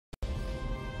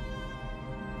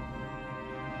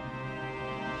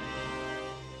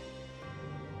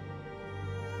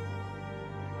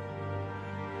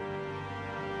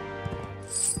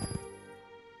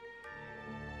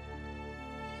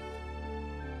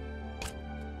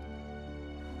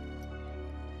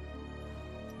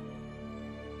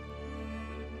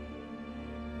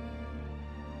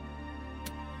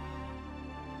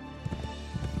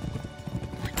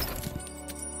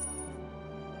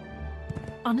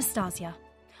Anastasia,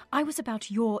 I was about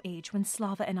your age when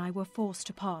Slava and I were forced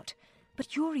to part,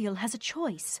 but Uriel has a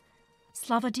choice.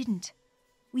 Slava didn't.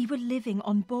 We were living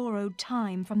on borrowed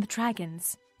time from the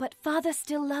dragons. But Father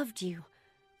still loved you.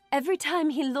 Every time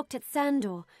he looked at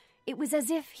Sandor, it was as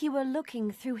if he were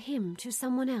looking through him to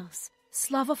someone else.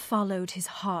 Slava followed his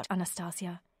heart,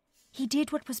 Anastasia. He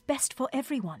did what was best for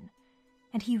everyone,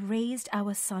 and he raised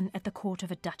our son at the court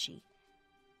of a duchy.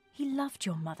 He loved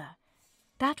your mother.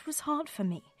 That was hard for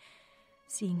me,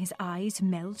 seeing his eyes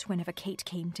melt whenever Kate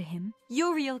came to him.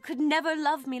 Uriel could never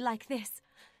love me like this.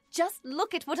 Just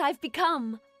look at what I've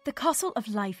become. The castle of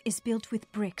life is built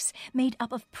with bricks made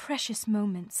up of precious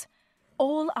moments.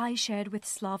 All I shared with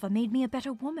Slava made me a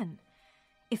better woman.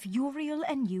 If Uriel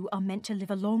and you are meant to live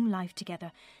a long life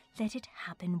together, let it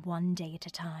happen one day at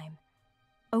a time.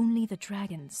 Only the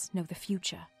dragons know the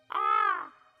future.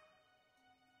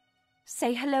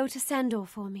 Say hello to Sandor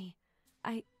for me.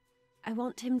 I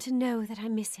want him to know that I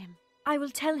miss him. I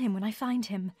will tell him when I find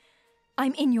him.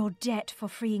 I'm in your debt for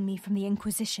freeing me from the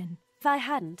Inquisition. If I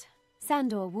hadn't,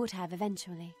 Sandor would have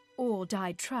eventually. Or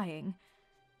died trying.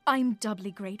 I'm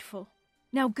doubly grateful.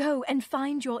 Now go and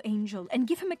find your angel and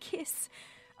give him a kiss.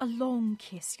 A long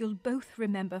kiss you'll both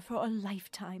remember for a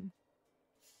lifetime.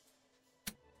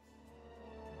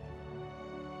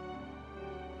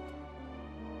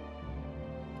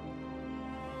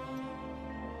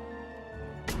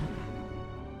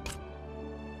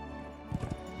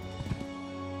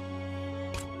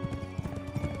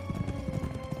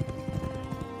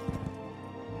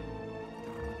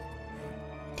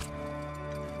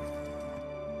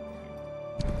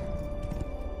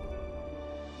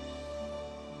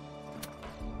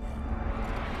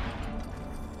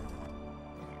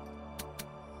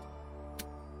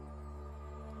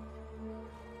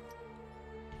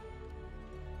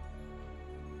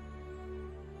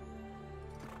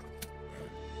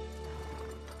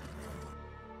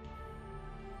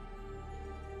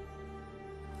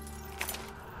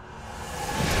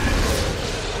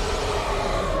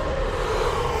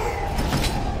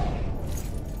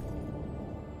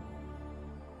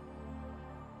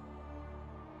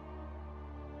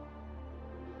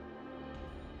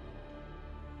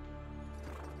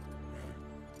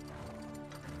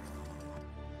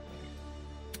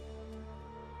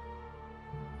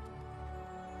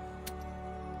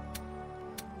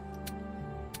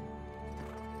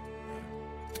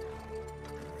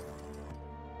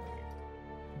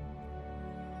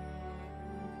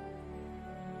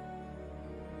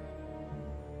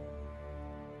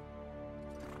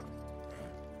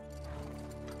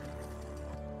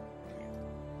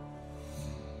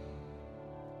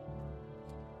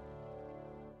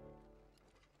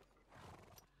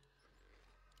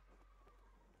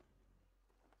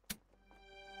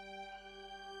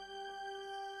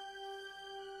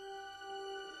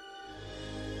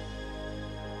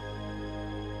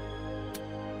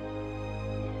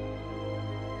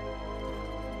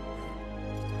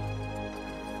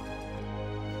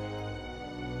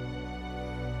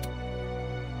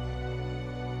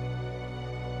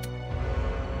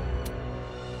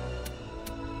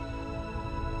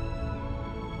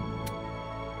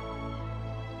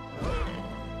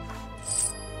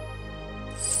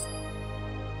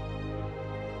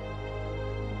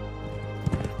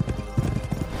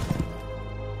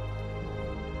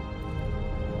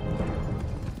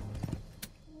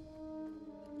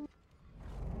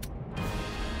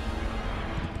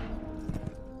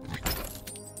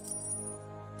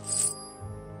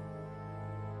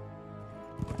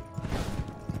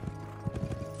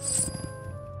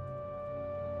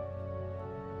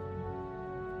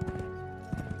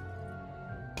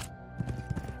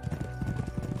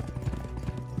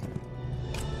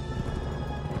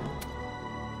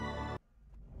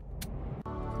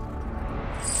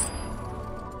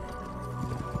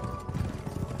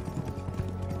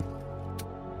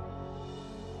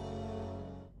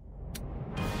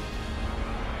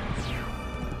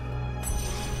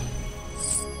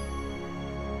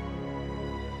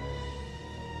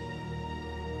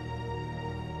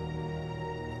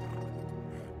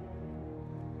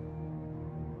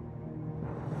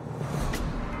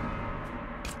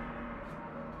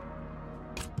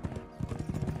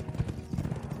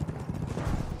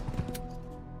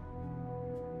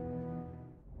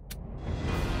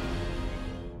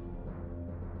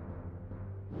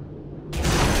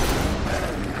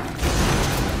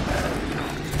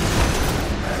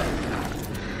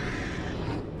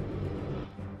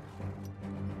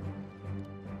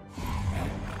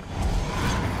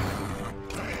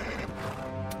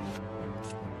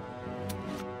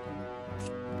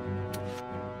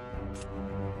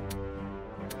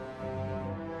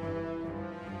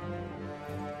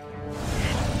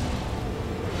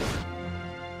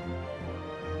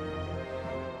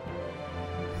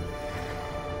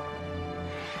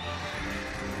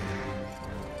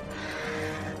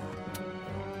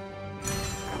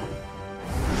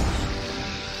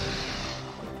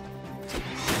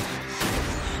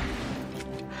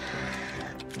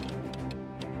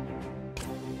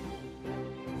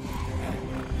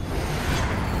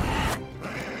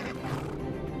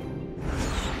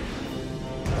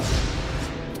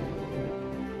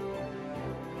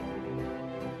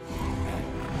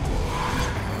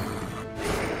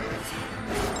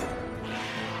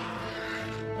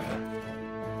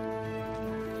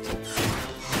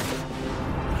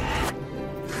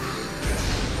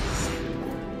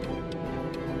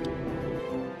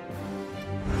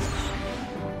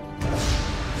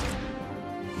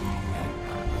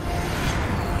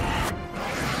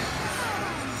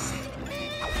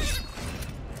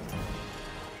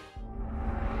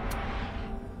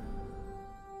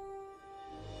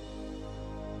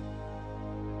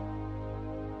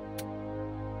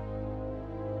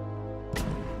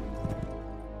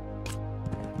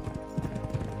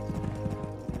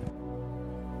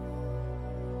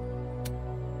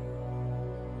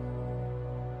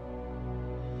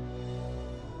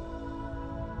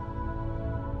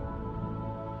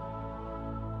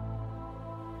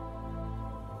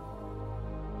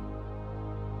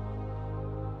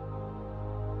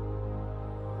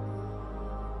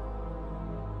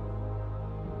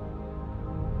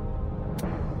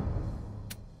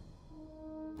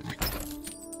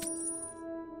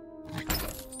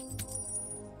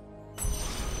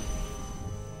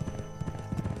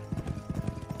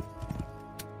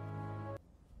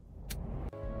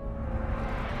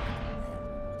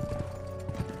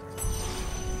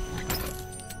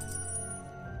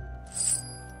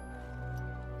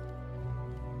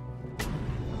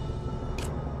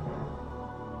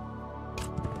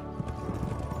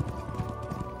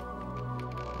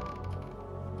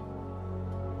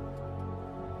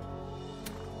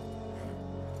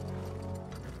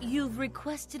 You've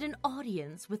requested an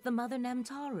audience with the Mother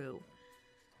Namtaru.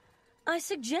 I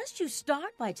suggest you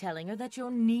start by telling her that your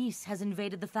niece has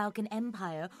invaded the Falcon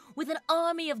Empire with an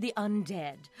army of the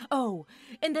undead. Oh,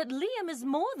 and that Liam is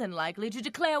more than likely to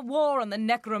declare war on the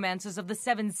necromancers of the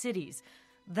Seven Cities.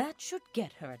 That should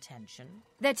get her attention.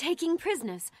 They're taking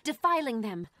prisoners, defiling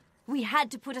them. We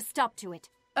had to put a stop to it.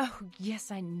 Oh,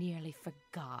 yes, I nearly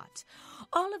forgot.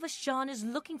 Oliver Shawn is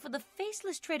looking for the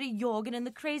faceless traitor Jorgen and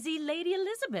the crazy Lady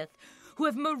Elizabeth, who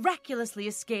have miraculously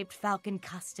escaped Falcon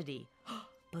custody.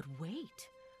 But wait,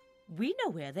 we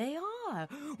know where they are.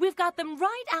 We've got them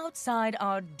right outside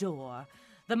our door.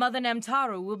 The Mother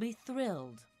Namtaru will be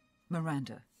thrilled.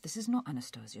 Miranda, this is not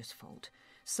Anastasia's fault.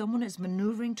 Someone is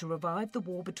maneuvering to revive the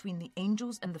war between the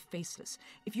angels and the faceless.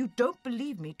 If you don't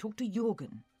believe me, talk to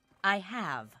Jorgen. I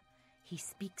have. He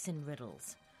speaks in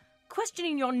riddles.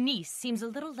 Questioning your niece seems a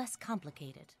little less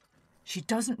complicated. She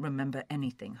doesn't remember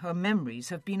anything. Her memories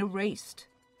have been erased.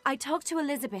 I talked to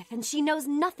Elizabeth, and she knows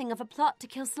nothing of a plot to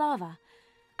kill Slava.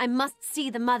 I must see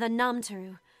the Mother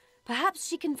Namtaru. Perhaps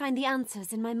she can find the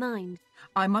answers in my mind.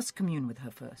 I must commune with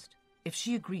her first. If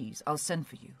she agrees, I'll send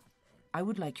for you. I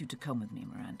would like you to come with me,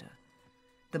 Miranda.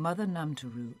 The Mother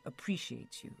Namtaru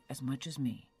appreciates you as much as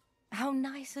me. How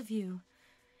nice of you.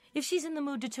 If she's in the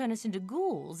mood to turn us into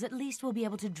ghouls, at least we'll be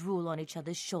able to drool on each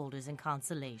other's shoulders in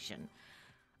consolation.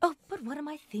 Oh, but what am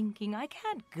I thinking? I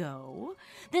can't go.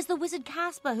 There's the wizard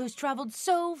Casper who's traveled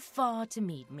so far to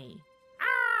meet me.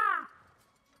 Ah!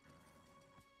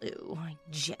 Oh, I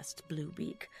jest,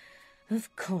 Bluebeak.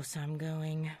 Of course I'm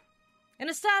going.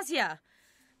 Anastasia,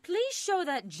 please show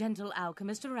that gentle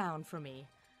alchemist around for me,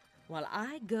 while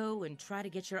I go and try to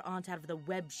get your aunt out of the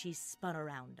web she's spun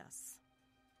around us.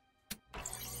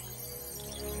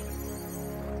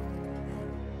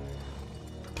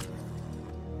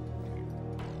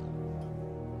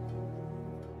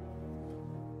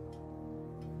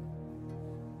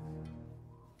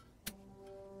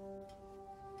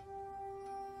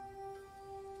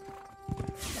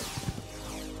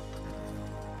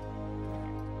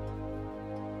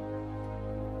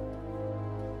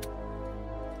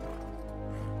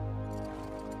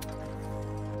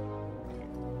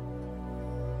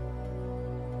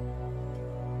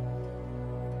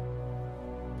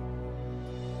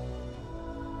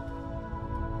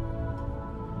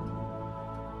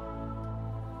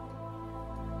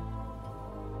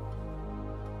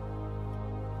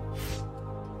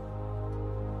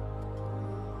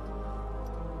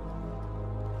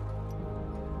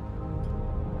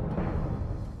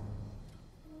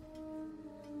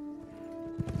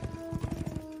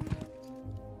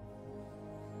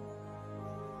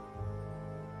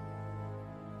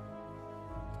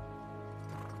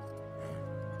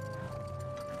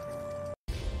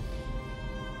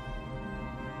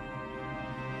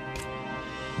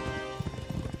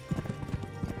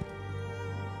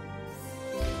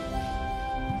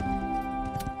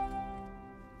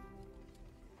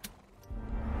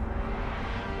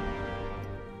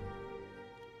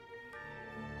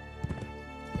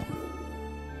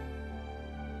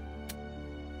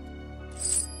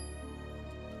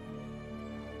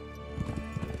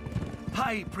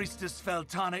 High Priestess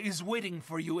Feltana is waiting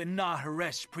for you in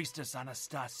Naharesh, Priestess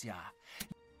Anastasia.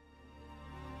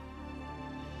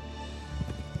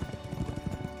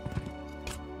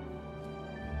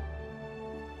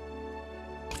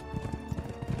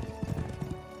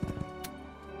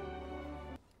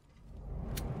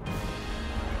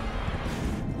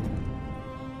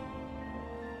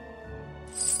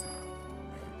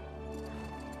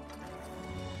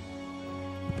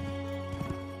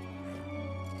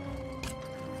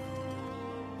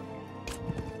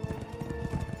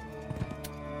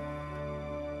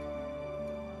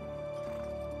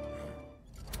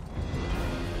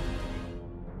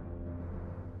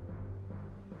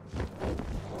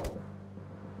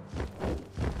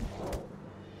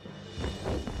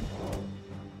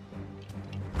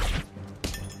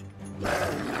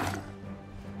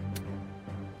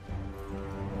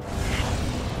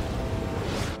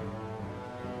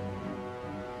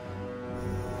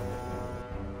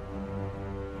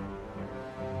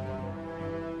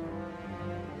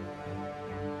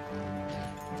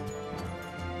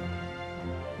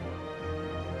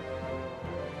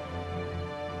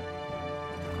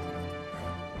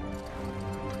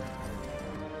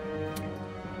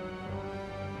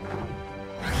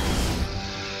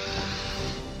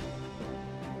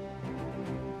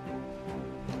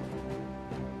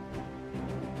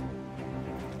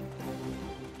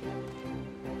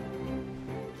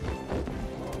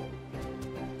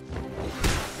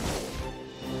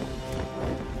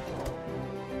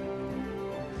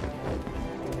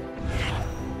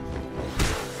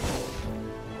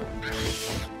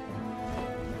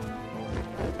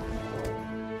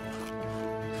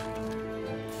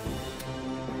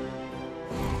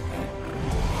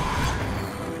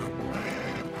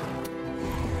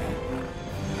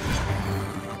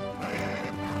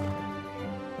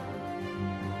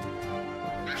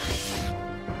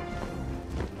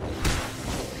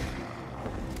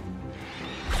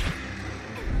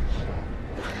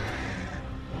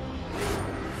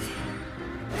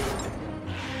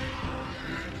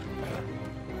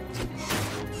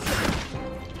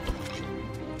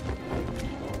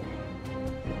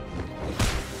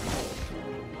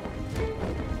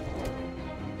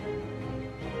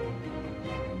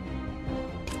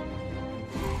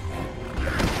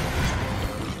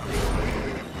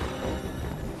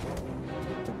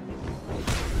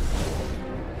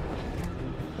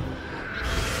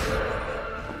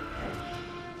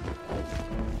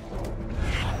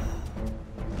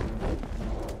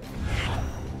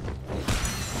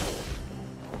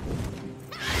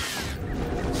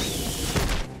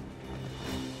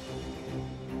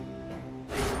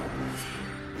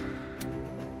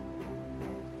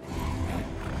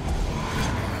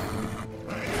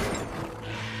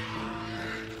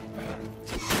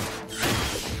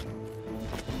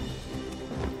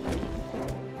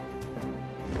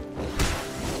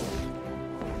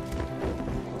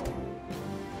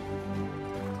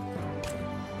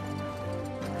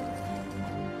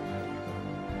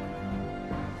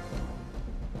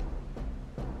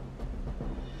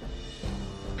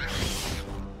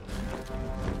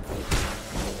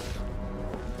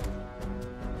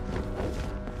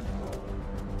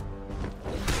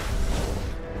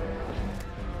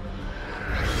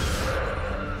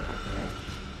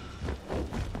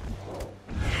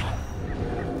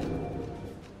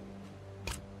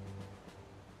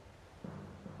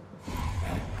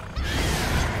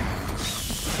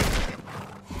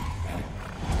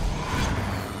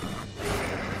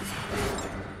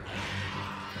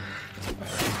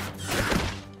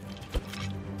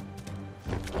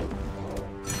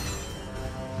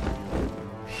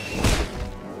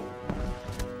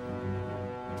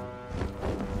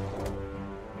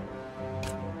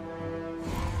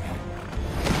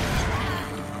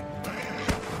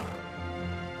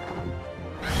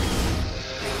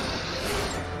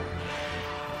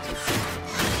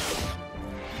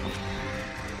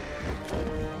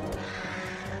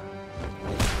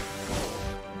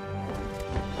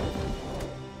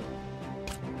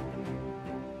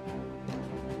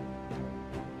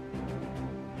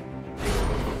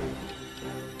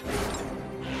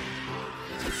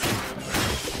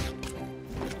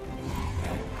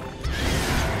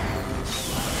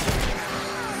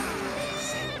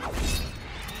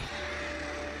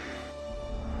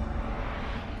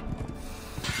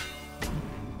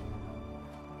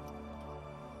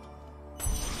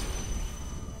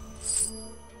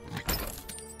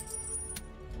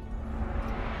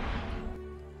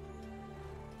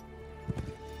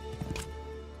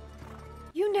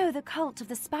 know the cult of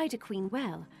the Spider Queen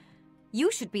well.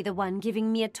 You should be the one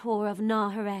giving me a tour of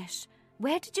Naharesh.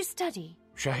 Where did you study?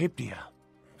 Shahibdia.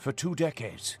 For 2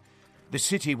 decades. The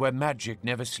city where magic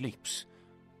never sleeps.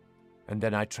 And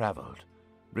then I traveled.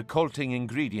 Recolting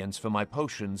ingredients for my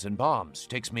potions and balms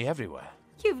takes me everywhere.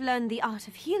 You've learned the art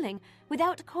of healing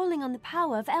without calling on the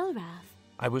power of Elrath.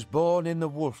 I was born in the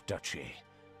Wolf Duchy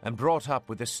and brought up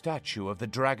with a statue of the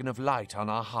Dragon of Light on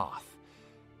our hearth.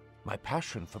 My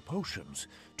passion for potions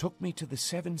took me to the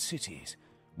 7 cities,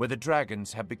 where the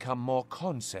dragons have become more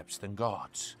concepts than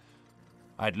gods.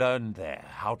 I'd learned there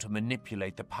how to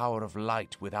manipulate the power of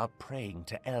light without praying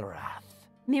to Elrath.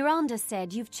 Miranda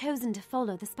said you've chosen to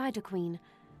follow the Spider Queen.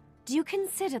 Do you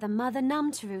consider the Mother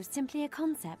Namtaru simply a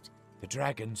concept? The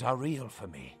dragons are real for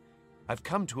me. I've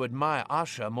come to admire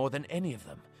Asha more than any of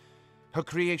them. Her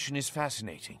creation is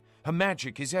fascinating. Her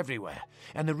magic is everywhere.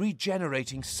 And the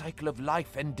regenerating cycle of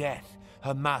life and death,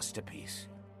 her masterpiece.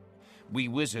 We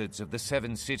wizards of the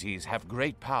 7 cities have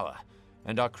great power,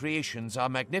 and our creations are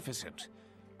magnificent,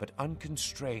 but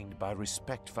unconstrained by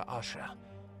respect for Asha.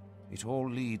 It all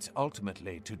leads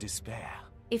ultimately to despair.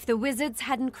 If the wizards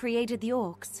hadn't created the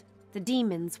orcs, the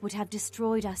demons would have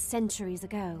destroyed us centuries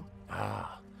ago.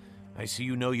 Ah, I see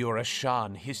you know your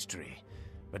Ashan history.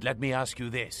 But let me ask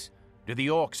you this. Do the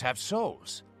orcs have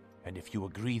souls? And if you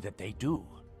agree that they do,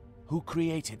 who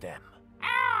created them?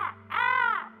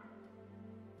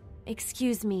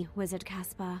 Excuse me, Wizard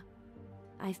Caspar.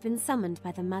 I've been summoned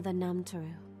by the Mother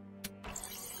Namtaru.